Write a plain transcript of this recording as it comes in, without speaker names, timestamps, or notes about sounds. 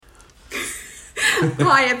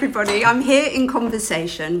Hi everybody, I'm here in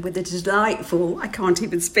conversation with the delightful, I can't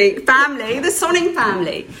even speak, family, the Sonning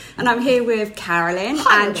family. And I'm here with Carolyn,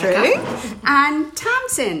 Hi, Andrew and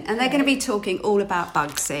Tamsin. And they're going to be talking all about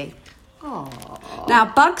Bugsy. Aww. Now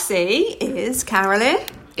Bugsy is, Carolyn?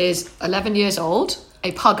 Is 11 years old,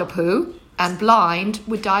 a pugapoo, and blind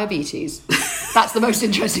with diabetes. That's the most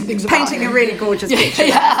interesting things about Painting him. a really gorgeous picture.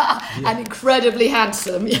 Yeah. And incredibly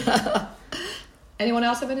handsome. Yeah. Anyone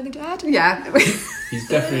else have anything to add? Yeah. He's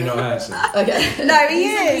definitely not handsome. Okay. No, he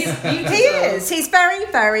is. He is. He's very,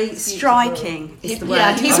 very striking, is the word.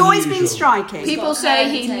 Yeah, he's always been unusual. striking. People say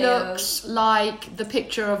he looks like the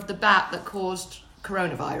picture of the bat that caused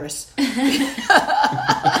coronavirus.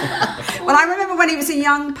 Well, I remember when he was a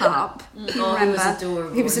young pup.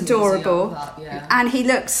 He was adorable. And he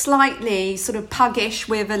looked slightly sort of puggish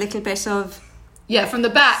with a little bit of... Yeah, from the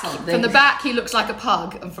back. Something. From the back, he looks like a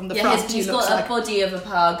pug, and from the front, he's he looks got like a body of a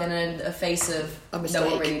pug and a face of a mistake. no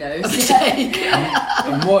one really knows. A mistake.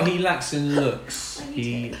 And what he lacks in looks,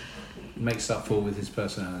 he makes up for with his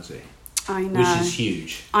personality, I know. which is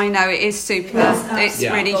huge. I know, it is super. It's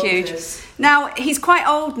Yeah. really huge. Now, he's quite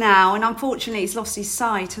old now, and unfortunately he's lost his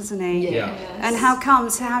sight, hasn't he? Yeah. And how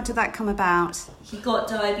did that come about? He got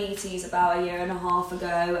diabetes about a year and a half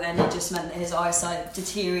ago, and it just meant that his eyesight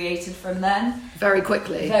deteriorated from then. Very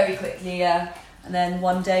quickly. Very quickly, yeah. And then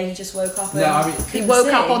one day he just woke up and He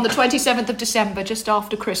woke up on the 27th of December, just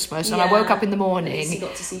after Christmas, and I woke up in the morning, He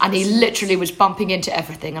got to see and he Christmas. literally was bumping into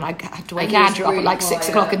everything, and I had to wake And he was Andrew up at really like 6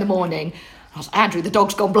 o'clock quiet. in the morning. I was like, Andrew, the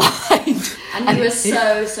dog's gone blind. And he was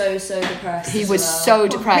so depressed. He as was well. so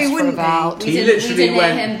depressed Who for wouldn't be? about... He We literally didn't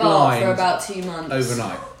went hear him bark for blind about 2 months.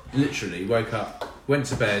 Overnight. Literally, woke up, went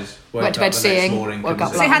to bed, woke Went to bed up the seeing, next morning. woke couldn't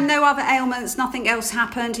up see. So he blind. had no other ailments, nothing else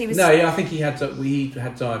happened? He was... No, yeah, I think he had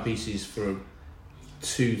diabetes for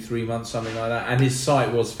 2-3 months, something like that, and his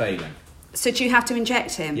sight was failing. So do you have to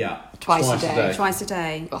inject him? Yeah, Twice a day. Twice a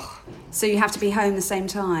day? Ugh. So you have to be home the same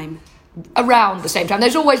time? Around the same time.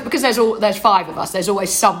 There's always, because there's 5 of us, there's always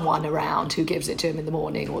someone around who gives it to him in the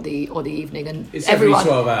morning or the evening, and It's every everyone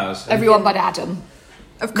 12 hours. everyone but Adam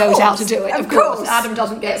Of knows course. how to do it. Of course. Adam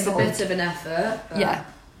doesn't get It's a involved. bit of an effort. But Yeah.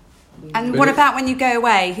 And But what it- about when you go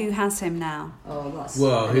away? Who has him now? Oh, that's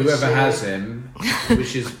Well, an whoever issue. has him,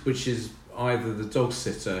 which is either the dog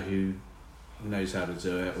sitter who knows how to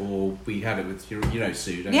do it, or we had it with you know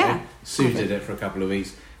Sue, don't Yeah. you? Sue did it for a couple of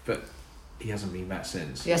weeks, but he hasn't been back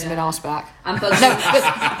since. He hasn't been asked back. And Bugsy,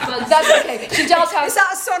 No, but that's okay. She does have... Is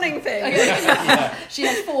that a Sonning thing? She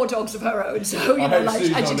has 4 dogs of her own, so you I know, hope like, Sue's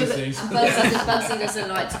and she not does it. listening. Bugsy doesn't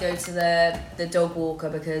like to go to the dog walker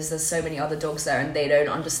because there's so many other dogs there and they don't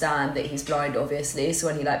understand that he's blind, obviously. So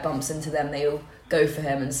when he like bumps into them, they all go for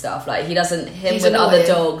him and stuff. Like he doesn't. Him He's with other annoying.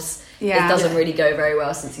 dogs, Yeah. it doesn't really go very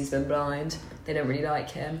well since he's been blind. They don't really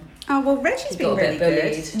like him. Oh, well, Reggie's He been got a really bit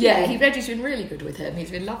good. bullied. Yeah, Reggie's been really good with him.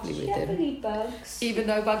 He's been lovely with him. any bugs? Even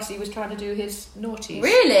though Bugsy was trying to do his naughties.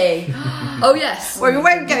 Really? Oh, yes. Well, we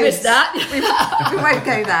won't go... Missed that. we won't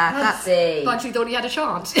go there. That's... Bugsy. Bugsy thought he had a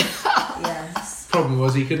chance. Yes. Problem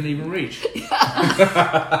was he couldn't even reach.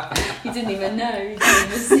 He didn't even know. He didn't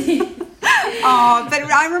even see. Oh, but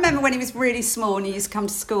I remember when he was really small and he used to come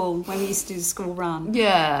to school, when we used to do the school run.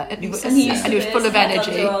 Yeah, and he was And he used to full put of his head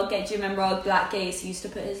energy. under our gate. Do you remember our black gates? He used to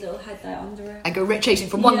put his little headlight under it. And go chasing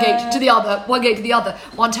from one Yeah. gate to the other, one gate to the other.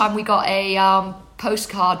 One time we got a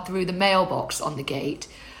postcard through the mailbox on the gate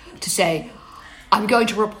to say, I'm going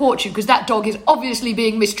to report you because that dog is obviously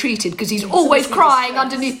being mistreated because he's always crying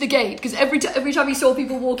underneath the gate because every time he saw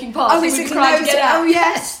people walking past, Oh, he is would it try to get out. Oh,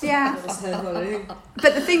 yes, yeah.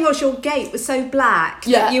 But the thing was, your gate was so black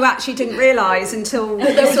Yeah. that you actually didn't realise until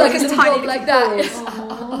There was saw like a his little tiny dog like paws.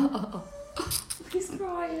 that. He's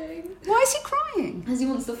crying. Why is he crying? Because he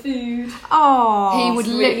wants the food. Oh, He would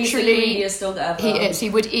He's the literally... greediest dog ever. He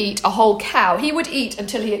would eat a whole cow. He would eat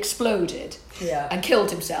until he exploded Yeah. and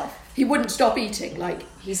killed himself. He wouldn't stop eating. Like,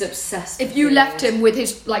 He's obsessed if with you food. left him with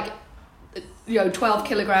his,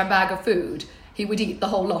 12-kilogram bag of food, he would eat the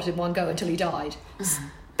whole lot in one go until he died.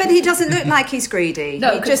 but he doesn't look like he's greedy.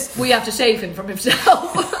 No, he just we have to save him from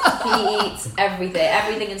himself. He eats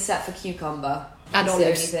everything except for cucumber. And That's the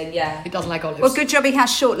olives. only thing, yeah. He doesn't like olives. Well, good job he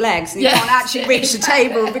has short legs and he Yeah. can't actually reach the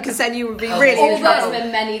table because then you would be really in There's trouble.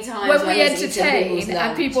 been many times when we he's eaten people's entertain and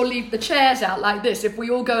lunch. people leave the chairs out like this, if we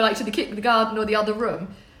all go like to the garden or the other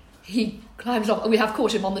room, he climbs off and we have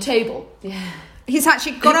caught him on the table. Yeah. He's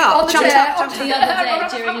actually got up, jumped up. The other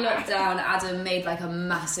day during lockdown, Adam made like a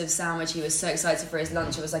massive sandwich. He was so excited for his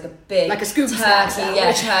lunch. It was like a big Like a scoop turkey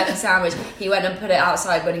sandwich. sandwich. He went and put it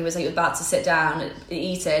outside when he was like about to sit down and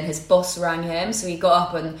eat it, and his boss rang him, so he got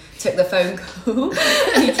up and took the phone call.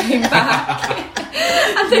 And he came back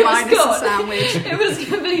and it was gone. Sandwich. It was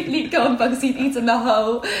completely gone because he'd eaten the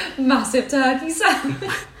whole massive turkey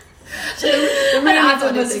sandwich. So the really Adam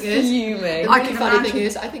funny was thing is, fuming. the really funny thing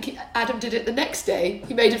is, I think Adam did it the next day.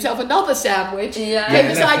 He made himself another sandwich. Yeah. Came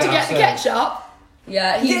inside to get the ketchup.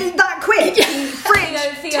 Yeah, he that quick.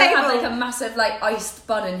 Theo had like a massive like iced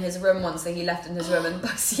bun in his room once that he left in his room, and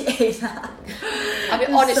Bugsy ate that. I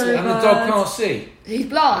mean, honestly, And the dog can't see. he's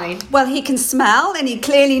blind. Well, he can smell, and he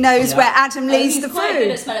clearly knows where Adam leaves He's the quite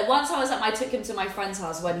good at food. smelling. Once I took him to my friend's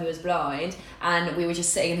house when he was blind, and we were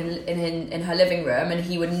just sitting in her living room, and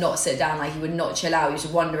he would not sit down, like he would not chill out. He was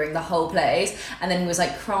wandering the whole place, and then he was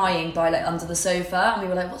like crying by like under the sofa, and we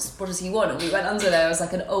were like, what does he want? And we went under there. It was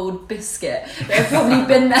like an old biscuit that had probably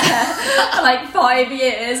been there for like 5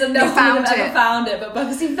 years, and no one would have ever found it, but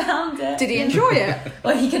Bugsy found it. Did he enjoy it?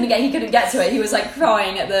 Well, he couldn't get to it. He was like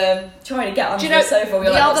crying trying to get under the sofa. We were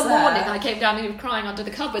the like, other "What's there?" morning I came down and he was crying under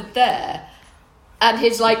the cupboard there, and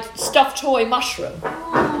his like stuffed toy mushroom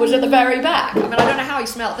was at the very back. I mean, I don't know how he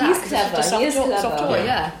smelt that. He's 'cause it's just a clever. He is soft clever. toy,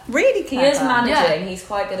 yeah. Really He clever. is managing. Yeah. He's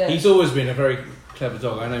quite good at. He's always been a very clever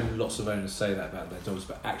dog. I know lots of owners say that about their dogs,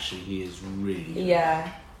 but actually he is really good. Yeah.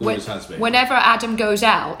 Always has been. Whenever Adam goes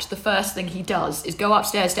out, the first thing he does is go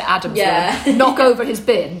upstairs to Adam's Yeah. room, knock over his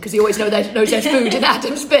bin, because he always knows there's food in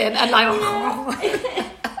Adam's bin, and like,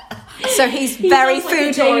 So he's very does, like, food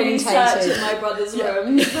a daily search orientated. in my brother's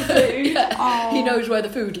room for food. he knows where the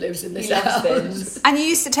food lives in this He loves house. bins. And you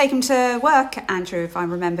used to take him to work, Andrew, if I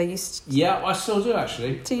remember. Yeah, I still do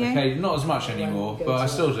actually. Do you? Okay, not as much anymore, go but to I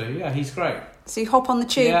still do. Yeah, he's great. So you hop on the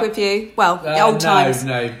tube Yeah. with you? Well, the old times.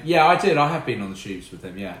 No. Yeah, I did. I have been on the tubes with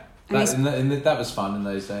him, yeah. And That was fun in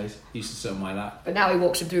those days. He used to sit on my lap. But now he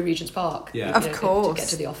walks him through Regent's Park. Yeah. Of to course. get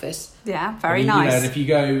to the office. Yeah, very You nice. know, and if you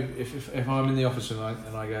go, if I'm in the office and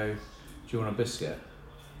I go, do you want a biscuit?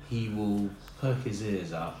 He will perk his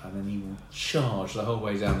ears up and then he will charge the whole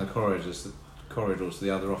way down the corridors to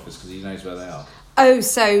the other office because he knows where they are. Oh,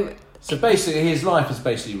 so So basically, his life is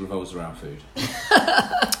basically revolves around food.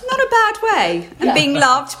 not a bad way. And Yeah. being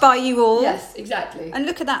loved by you all. Yes, exactly. And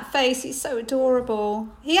look at that face, he's so adorable.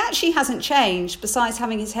 He actually hasn't changed, besides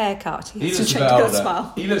having his hair cut. He hasn't looks a changed, bit got a older.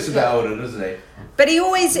 smile. He looks a bit older, doesn't he? But he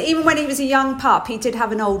always, even when he was a young pup, he did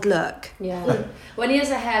have an old look. Yeah. When he has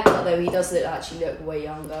a haircut, though, he does actually look way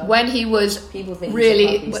younger. When he was People think he's a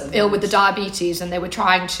really puppy sometimes. ill with the diabetes and they were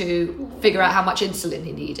trying to figure out how much insulin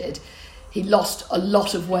he needed, he lost a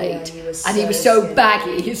lot of weight, Yeah, he was and he so was so skinny.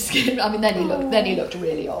 baggy. His skin. I mean, then he looked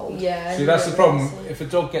really old. Yeah. See, that's the problem. If a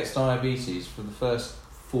dog gets diabetes, for the first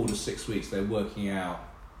 4 to 6 weeks, they're working out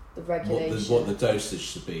The regulation. what the dosage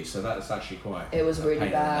should be. So that's actually quite. It was a really pain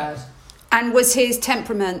in the bad. neck. And was his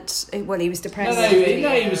temperament, well, he was depressed. No,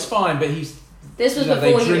 he was fine, but he's. This was you know,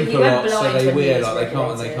 they before drink he a went lot, blind so they when he wear was like they can't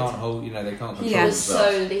regulated. hold. You know, they can't control He was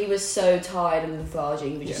themselves. he was so tired and lethargic.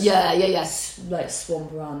 He would just Yeah. like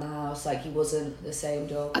swamp around the house like he wasn't the same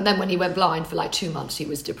dog. And then when he went blind for like 2 months, he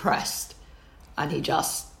was depressed, and he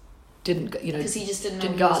just didn't, Because he just didn't know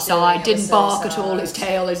go what he was outside, doing. It didn't was so bark at sad. all. His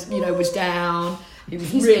tail, was down. He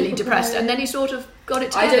was really depressed, and then he sort of got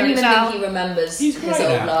it I together. don't and even now- think he remembers He's his great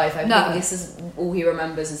old now. life. I No. think this is all he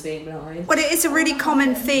remembers as being blind. Well, it is a really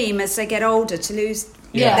common theme as they get older to lose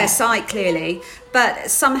Yeah. their sight, clearly. But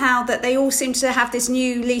somehow that they all seem to have this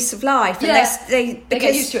new lease of life. And Yeah. they They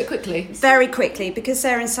get used to it quickly. very quickly because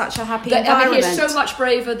they're in such a happy I mean, environment. he's so much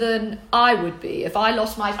braver than I would be if I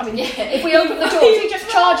lost my. I mean, if we open the doors, he just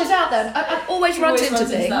charges out. Then I always runs into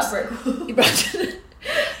things. He runs.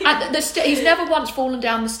 And he's never once fallen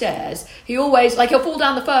down the stairs. He always he'll fall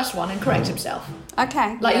down the first one and correct himself.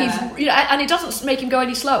 Okay. He's and it doesn't make him go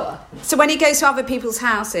any slower. So when he goes to other people's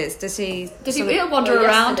houses, does he? He'll wander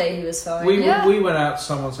around. Yesterday he was fine. We went out to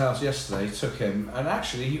someone's house yesterday, took him, and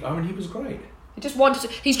actually, he was great. He just wanted to.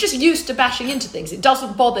 He's just used to bashing into things. It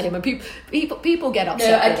doesn't bother him, and people get No,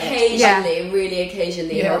 upset. with it. occasionally, really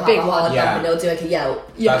occasionally, Yeah, he'll a big have a hard one. lump Yeah. and he'll do like a yelp.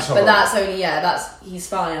 Yeah, That's But horrible. that's only he's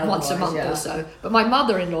fine once a otherwise, month or so. But my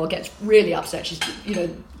mother-in-law gets really upset. She's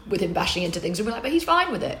with him bashing into things, and we're like, but he's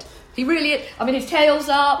fine with it. He really is. I mean, his tail's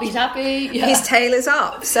up. He's happy. Yeah. His tail is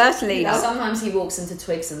up, certainly. Sometimes he walks into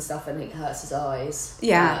twigs and stuff and it hurts his eyes.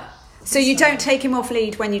 Yeah. So you don't take him off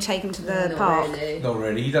lead when you take him to the Not park? really. Not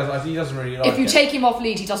really. He doesn't really like If you it. take him off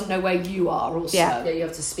lead, he doesn't know where you are. Also, Yeah. Yeah, you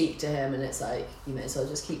have to speak to him and it's like, you may as well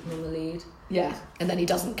just keep him on the lead. Yeah. And then he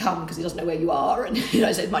doesn't come because he doesn't know where you are, and so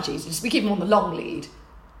it's much easier. Just we keep him on the long lead.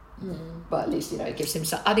 But at least, it gives him.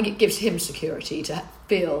 I think it gives him security to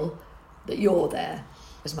feel that you're there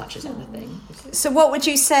as much as anything. So what would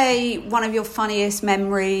you say one of your funniest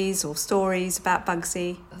memories or stories about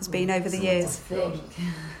Bugsy has been over the years?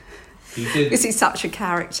 He did. Because he's such a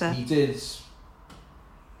character. He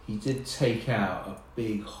did take out a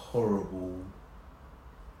big, horrible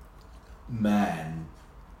man,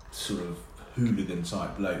 sort of hooligan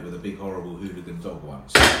type bloke with a big, horrible hooligan dog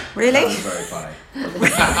once. Really? That was very funny.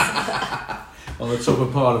 On the top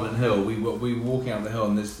of Parliament Hill, we were walking up the hill,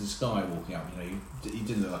 and there's this guy walking up. He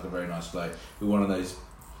didn't look like a very nice bloke with one of those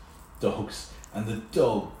dogs, and the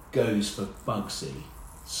dog goes for Bugsy,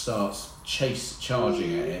 starts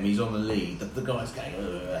charging at him. He's on the lead. The guy's going.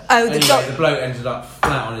 The bloke ended up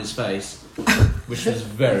flat on his face, which was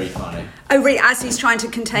very funny. Oh, really? As he's trying to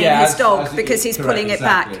contain his dog because he's pulling it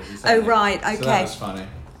back. Exactly. Oh, right. Okay. So that was funny.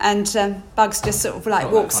 And Bugs just sort of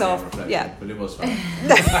walks off. Yeah, but it was funny.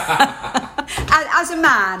 As a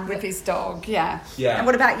man with his dog, yeah. And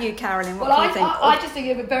what about you, Carolyn? What do you think? I just think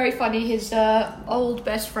it was very funny. His old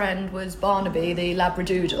best friend was Barnaby, the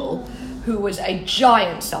Labradoodle, who was a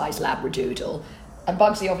giant-sized Labradoodle, and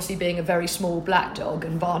Bugsy obviously being a very small black dog,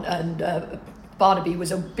 and Barnaby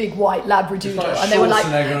was a big white Labradoodle, and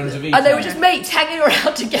they were just mates hanging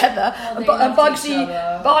around together. And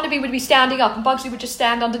Barnaby would be standing up, and Bugsy would just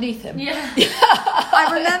stand underneath him. Yeah, I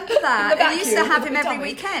remember that. I used to have him every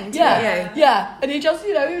weekend. Yeah, and he just,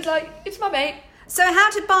 he was like, "It's my mate." So how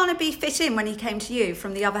did Barnaby fit in when he came to you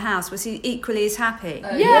from the other house? Was he equally as happy?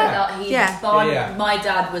 My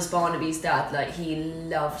dad was Barnaby's dad. Like, he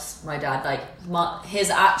loves my dad. Like, his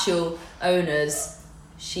actual owners,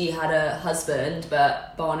 she had a husband,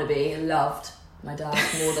 but Barnaby loved my dad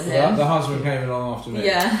more than him. The husband came along after me.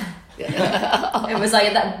 Yeah. It was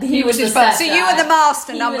like that. He was his first. So you were the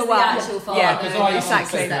master, number was one. The actual father. Yeah, because I used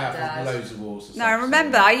to take out loads of walls. No, I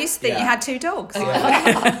remember. I used to think you had two dogs,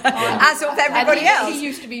 as of everybody else. He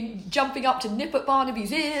used to be jumping up to nip at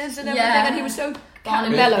Barnaby's ears and everything, and he was so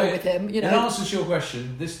mellow with him. In answer to your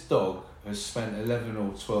question, this dog has spent 11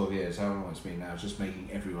 or 12 years, however long it's been now, just making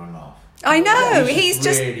everyone laugh. I know. He's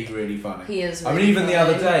just really, really funny. He is. Really even funny. The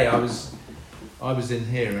other day, I was in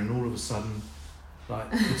here, and all of a sudden, like,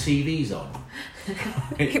 the TV's on.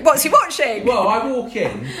 What's he watching? Well, I walk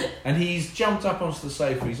in, and he's jumped up onto the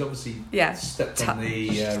sofa. He's obviously stepped on the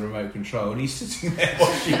remote control, and he's sitting there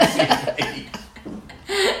watching TV.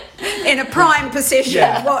 In a prime position,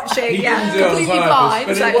 watching. He didn't do it on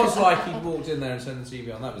purpose, but it was like he walked in there and turned the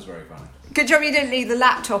TV on. That was very funny. Good job you didn't leave the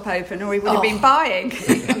laptop open, or he would have been buying.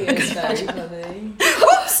 He is very funny.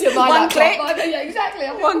 Whoops! One click. Yeah, exactly.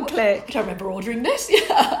 One click. I don't remember ordering this.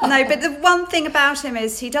 No, but the one thing about him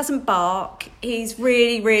is he doesn't bark. He's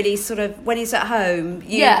really, really sort of, when he's at home,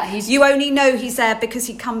 you only know he's there because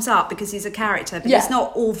he comes up, because he's a character, but he's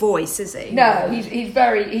not all voice, is he? No, he's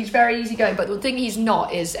very easygoing, but the thing he's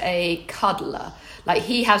not is a cuddler. Like,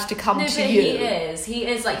 he has to come to you. He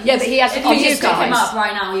is like. Yeah, but he has to come to you guys. If you just pick him up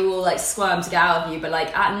right now, he will like squirm to get out of you. But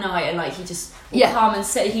like at night, and like he just will come and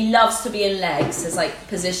sit. He loves to be in legs. His like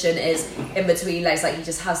position is in between legs. Like he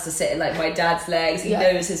just has to sit in like my dad's legs. He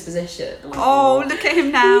knows his position. Oh, look at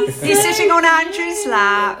him now. He's sitting on Andrew's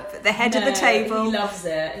lap at the head of the table. He loves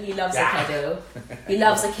it. He loves a cuddle. He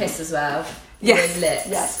loves a kiss as well. Or his lips.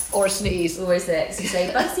 Yes. Or a sneeze. Or his lips. You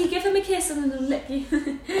say, Bugsy, give him a kiss, and then he'll lip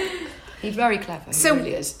you. He's very clever. He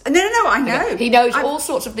really is. No, I know. He knows all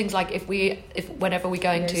sorts of things. Like whenever we're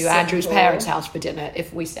going to Andrew's parents' house for dinner,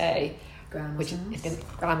 if we say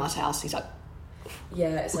grandma's house, he's like,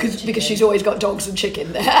 it's because she's always got dogs and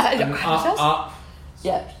chicken there. And up.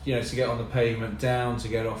 Yeah. To get on the pavement, down to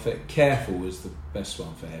get off it. Careful is the best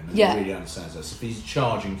one for him. And he really understands that. So if he's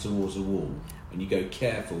charging towards a wall and you go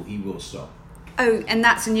careful, he will stop. Oh, and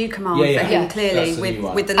that's a new command for him, clearly,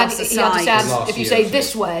 with the loss of sight. He understands if you say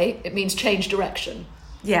this way, it means change direction.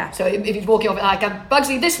 Yeah. So if he's walking off, like,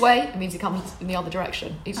 Bugsy this way, it means he comes in the other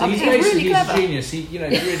direction. He's really clever. He's a genius. He,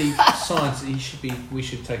 really science. We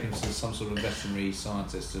should take him to some sort of veterinary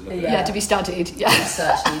scientist to look at. To be studied. Yeah.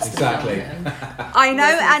 Exactly. I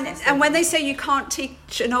know, and when they say you can't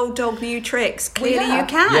teach an old dog new tricks, clearly you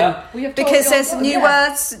can. Yeah. Because there's new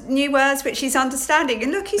words which he's understanding.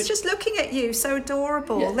 And look, he's just looking at you, so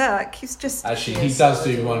adorable. Yeah. Look, he's just. Actually, he does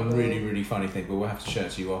do one really, really funny thing, but we'll have to show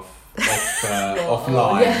it to you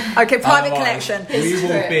offline. Okay, private collection. We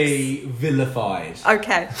will be vilified.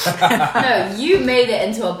 Okay. No, you made it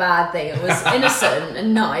into a bad thing. It was innocent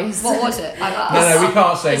and nice. What was it? No, we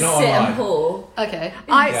can't say. Not sit online. And pull. Okay.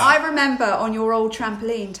 I remember on your old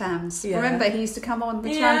trampoline, Tams. Yeah. Remember, he used to come on the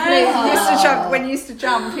trampoline. He used to jump. When he used to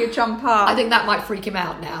jump, he'd jump up. I think that might freak him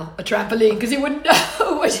out now. A trampoline, because he wouldn't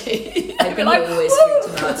know, would he? I think it always freaked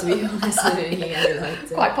him out, to be honest. I don't think he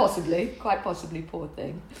liked it. Quite possibly, poor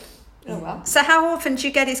thing. Oh well. So how often do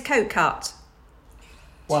you get his coat cut?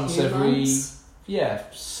 Once 2 every months.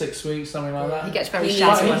 6 weeks, something like that. He gets very He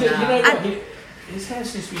shabby. needs You one know now. what? His hair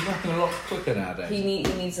seems to be working a lot quicker nowadays. He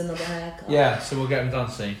needs another haircut. Yeah, so we'll get him done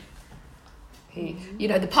soon.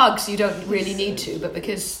 The pugs you don't really need to, but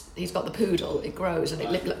because he's got the poodle, it grows and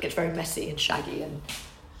it gets very messy and shaggy and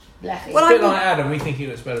blechy. Well, It's a bit like Adam, we think he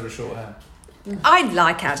looks better with short hair. I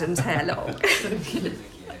like Adam's hair long.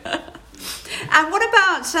 And what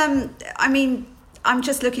about, I'm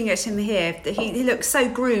just looking at him here. He looks so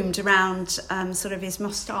groomed around sort of his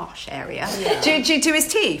moustache area. Yeah. Do you do his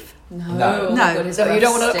teeth? No. Oh my God, his So you breath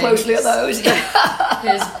don't want to look closely at those.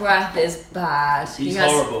 His breath is bad. He's he has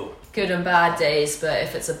horrible. good and bad days, but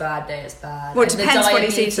if it's a bad day, it's bad. Well, it And depends the what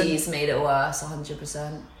he's eaten. diabetes made it worse,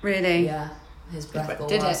 100%. Really? Yeah, his breath got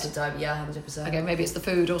Did worse it? with diabetes. Yeah, 100%. Okay, maybe it's the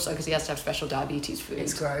food also because he has to have special diabetes food.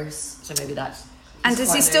 It's gross. So maybe that's. And He's does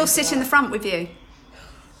he quite still known for sit in that. the front with you?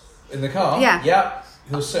 In the car? Yeah. Yep.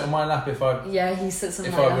 He'll sit on my lap if I Yeah, he sits on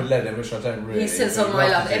if my I lap. would let him, which I don't really. He sits but on he'd my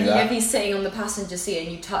love lap. to do If that. he's sitting on the passenger seat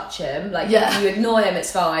and you touch him, like Yeah. you ignore him,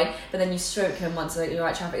 it's fine. But then you stroke him once, like you're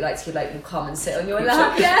at traffic lights, he will come and sit on your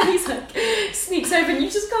lap. Yeah, he's like sneaks over and you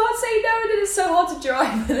just can't say no, and then it's so hard to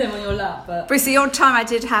drive with him on your lap. But Bruce, the odd time I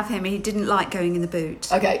did have him, he didn't like going in the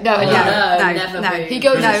boot. Okay, no, Oh, no. never no. boot. He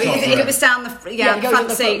goes. No, It's not if right. it was down the he goes in front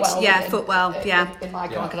the seat, footwell, yeah, in- footwell, yeah. In my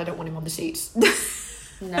car Yeah. because I don't want him on the seats.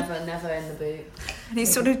 never in the boot. And he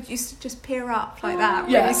sort of used to just peer up like that,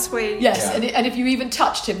 Yeah. really sweet. Yes, Yeah. and if you even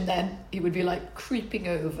touched him, then he would be like creeping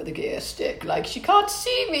over the gear stick, like she can't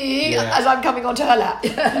see me Yeah. as I'm coming onto her lap.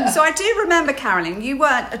 So I do remember, Carolyn, you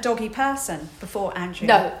weren't a doggy person before Andrew.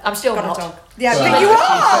 No, I'm still got not. a dog. Yeah, Well, but you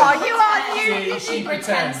she- are. She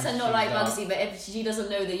pretends to not like she's not. Bugsy, but if she doesn't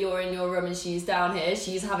know that you're in your room and she's down here,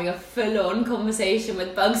 she's having a full-on conversation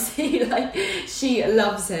with Bugsy. Like, she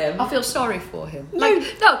loves him. I feel sorry for him. Like,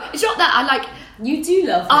 no, it's not that. I like. You do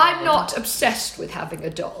love him. I'm not obsessed with having a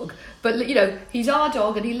dog, but he's our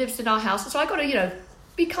dog and he lives in our house, so I got to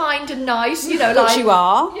be kind and nice. Which like you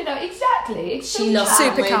are. exactly. So She we loves chat.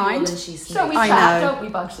 Super him way more kind. than she's So we I chat, know. don't we,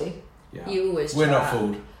 Bugsy? Yeah. You always We're not try.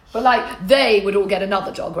 fooled. But like they would all get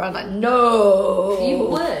another dog, where I'm like, no. You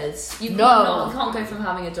would. You No. can't go from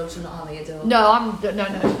having a dog to not having a dog. No,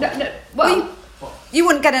 no. Well, You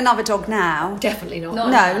wouldn't get another dog now. definitely not. Not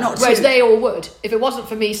No, now. not Whereas two. they all would. If it wasn't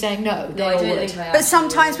for me saying no, they No, I all don't would. think they But actually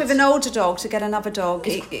sometimes would. with an older dog to get another dog,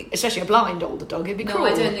 Especially a blind older dog, it'd be No, cruel.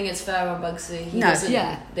 I don't think it's fair on Bugsy. He No. doesn't,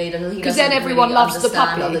 Yeah. He 'Cause then doesn't everyone really loves the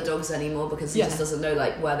understand puppy. other dogs anymore because he Yeah. just doesn't know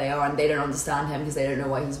like where they are, and they don't understand him because they don't know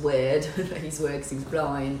why he's weird. He's weird because he's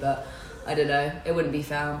blind, but I don't know. It wouldn't be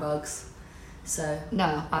fair on Bugs. So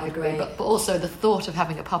No, I agree. Great. But also the thought of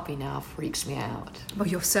having a puppy now freaks me out. well,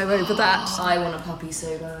 you're so over that. I want a puppy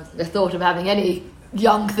so bad. The thought of having any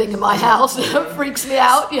young thing in my house freaks me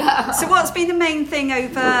out. Yeah. So what's been the main thing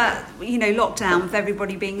over, lockdown with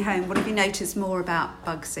everybody being home? What have you noticed more about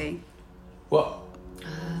Bugsy? Well,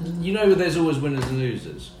 there's always winners and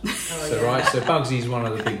losers. Right, so Bugsy's one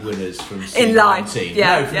of the big winners from C19. In life,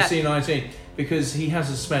 yeah, No, from yeah. C19 because he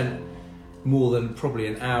hasn't spent more than probably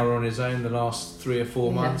an hour on his own the last 3 or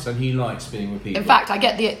 4 months, and he likes being with people. In fact, I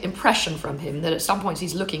get the impression from him that at some points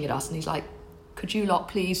he's looking at us and he's like, "Could you lot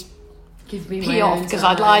please Give me pee my off? own Because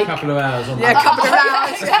time. I'd like." a couple of hours on Yeah, the a couple of Yeah,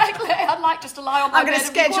 hours. exactly. I'd like just to lie on my I'm going bed to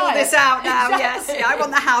and be schedule quiet. this out now. Exactly. Yes, I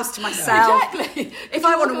want the house to myself. Exactly. If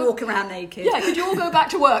I want to walk around naked. Yeah, could you all go back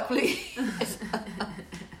to work, please?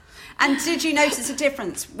 And did you notice a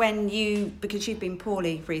difference because you've been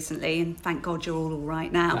poorly recently, and thank God you're all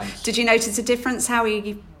right now. Thanks. Did you notice a difference how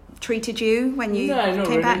he treated you when you No, not came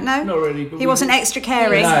really. back? No, Not really, but he wasn't extra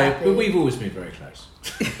caring. No, but we've always been very close.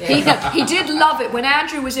 He did love it when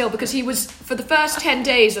Andrew was ill because he was, for the first 10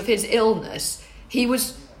 days of his illness, he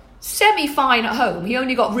was semi-fine at home. He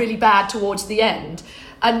only got really bad towards the end.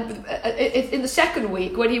 And in the second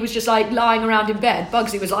week, when he was just like lying around in bed,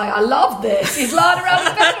 Bugsy was like, "I love this. He's lying around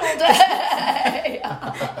in bed all day.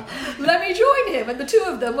 Let me join him." And the two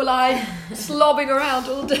of them were like slobbing around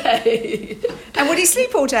all day. And would he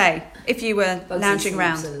sleep all day if you were Bugsy lounging sleeps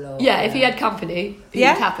around? a lot. Yeah, if he had company, he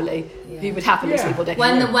Yeah? would happily Yeah. sleep all day.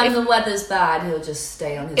 When the weather's bad, he'll just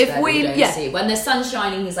stay on his If bed we- and yeah. see. When the sun's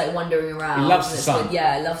shining, he's like wandering around. He loves the It's sun. good.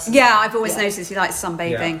 Yeah, loves. The Yeah, sun. I've always noticed he likes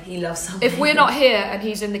sunbathing. He loves something. If we're not here and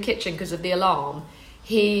he's in the kitchen because of the alarm,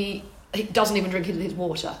 he doesn't even drink his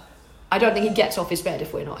water. I don't think he gets off his bed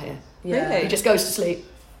if we're not here. yeah. Really? He just goes to sleep.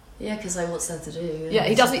 Yeah, because like, what's there to do? Yeah,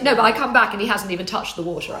 he doesn't. No, but I come back and he hasn't even touched the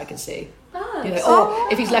water. I can see. Oh,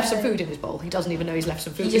 Or if he's left some food in his bowl, he doesn't even know he's left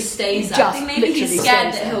some food. he just stays He there. I just think maybe he's literally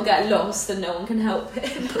scared stays that there. he'll get lost and no one can help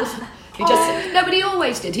him. He just no, but he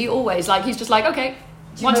always did. He always he's just like, okay.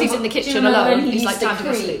 Once he's in the kitchen alone, he's like, time to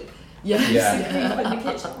go sleep. Yes. Yeah. Creep in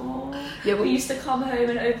the kitchen. Yeah, we used to come home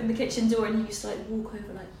and open the kitchen door, and he used to walk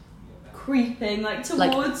over creeping towards you.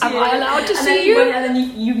 Am I allowed to see you? And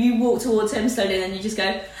then you walk towards him slowly, and then you just go,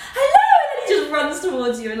 hello, and then he just runs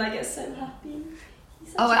towards you and gets so happy.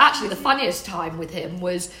 Oh, actually, the funniest time with him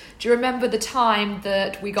was, do you remember the time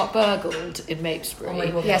that we got burgled in Mapesbury? Oh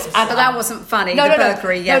my God, yes, but that wasn't funny,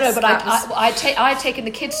 burglary, yes. No, but I had taken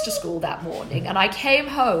the kids to school that morning, and I came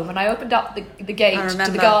home and I opened up the gate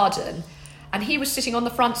to the garden, and he was sitting on the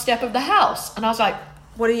front step of the house, and I was like,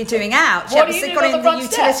 what are you doing out? What are you doing on the front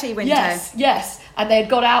utility window? Yes. And they had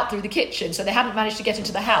got out through the kitchen, so they hadn't managed to get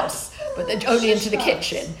into the house, but they'd only into the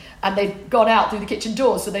kitchen, and they'd gone out through the kitchen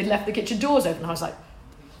doors, so they'd left the kitchen doors open. I was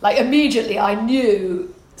like immediately I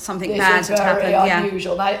knew something bad had happened.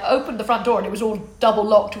 Unusual. And I opened the front door and it was all double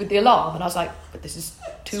locked with the alarm, and I was like, but this is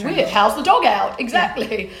too weird. How's the dog out?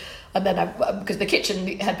 Exactly. Yeah. And then because the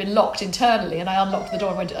kitchen had been locked internally, and I unlocked the door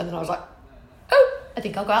and went, and then I was like, oh, I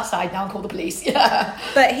think I'll go outside now and call the police. Yeah.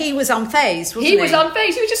 But he was unfazed, wasn't he? He was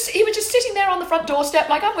unfazed. He was just sitting there on the front doorstep,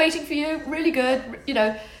 I'm waiting for you. Really good.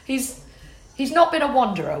 He's not been a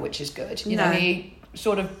wanderer, which is good. You know, he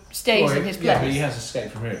sort of stays in his place. Yeah, but he has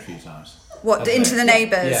escaped from here a few times. What, into the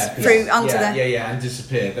neighbours? And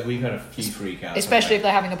disappeared. That we've had a few freak outs. Especially if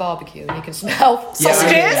they're having a barbecue and you can smell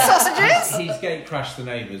sausages. He's gate crashed the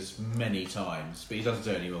neighbours many times, but he doesn't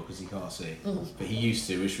do it anymore because he can't see. But he used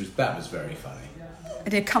to, that was very funny.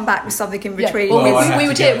 And he'd come back with something in between. Yeah. Well, we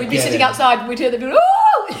would hear, we'd be sitting outside and we'd hear them go,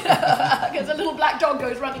 oh! Because a little black dog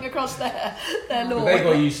goes running across their lawn. But they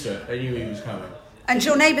got used to it. They knew he was coming. And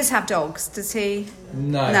your neighbours have dogs? Does he?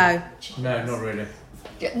 No, not really.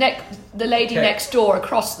 The lady next door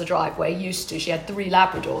across the driveway used to. She had 3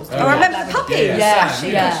 Labradors. Oh, I remember the puppies.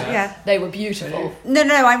 Yeah. They were beautiful. No,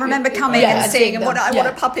 I remember coming and seeing them. I want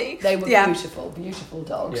a puppy. They were beautiful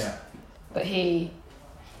dogs. Yeah. But he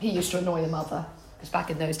used to annoy the mother. Because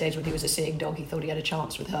back in those days when he was a seeing dog, he thought he had a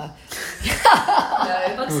chance with her.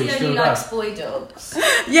 No, Bugsy only likes boy dogs.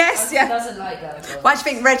 Yes, Bugsy doesn't like girl dogs. Why do you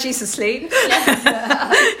think Reggie's asleep?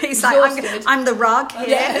 He's like, I'm the rug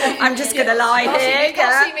here. I'm just going to lie here. You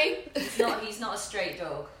can't see me. He's not a straight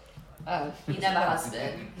dog. Oh. He never has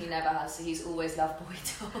been. He never has. So he's always loved boy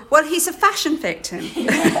dogs. Well, he's a fashion victim.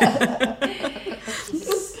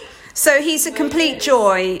 So he's a complete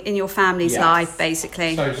joy in your family's life,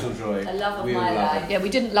 basically. Social joy. A love of my life. Yeah, we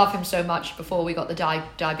didn't love him so much before we got the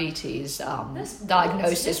diabetes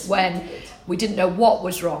diagnosis, when we didn't know what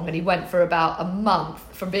was wrong, and he went for about a month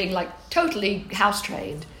from being totally house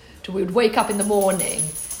trained to we would wake up in the morning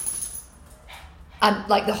and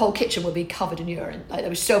the whole kitchen would be covered in urine. There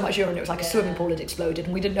was so much urine, it was like a swimming pool had exploded,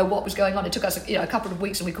 and we didn't know what was going on. It took us a couple of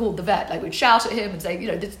weeks, and we called the vet. We'd shout at him and say,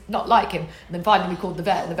 this is not like him. And then finally we called the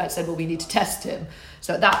vet, and the vet said, well, we need to test him.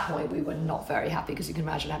 So at that point we were not very happy, because you can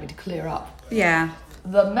imagine having to clear up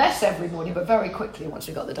the mess every morning. But very quickly, once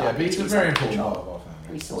we got the diabetes, but he's a very important part of our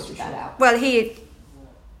family. We sorted that out. Well, he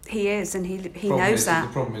is, and he knows that.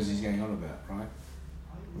 The problem is he's getting on a bit, right?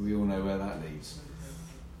 We all know where that leads.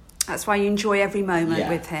 That's why you enjoy every moment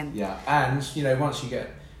with him. Yeah, and as soon as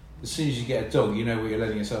you get a dog, you know what you're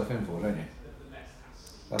letting yourself in for, don't you?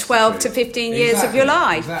 That's 12 to 15 years of your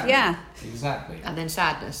life. Exactly. Yeah. Exactly. And then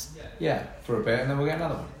sadness. Yeah, for a bit, and then we'll get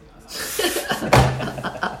another one.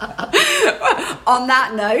 On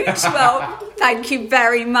that note, well, thank you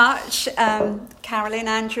very much, Carolyn,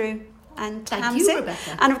 Andrew, and Tamsin. You,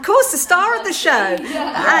 Rebecca. And of course the star of the show.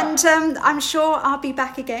 And I'm sure I'll be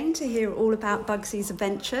back again to hear all about Bugsy's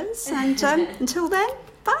adventures, and until then,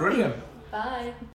 bye. Brilliant. Bye.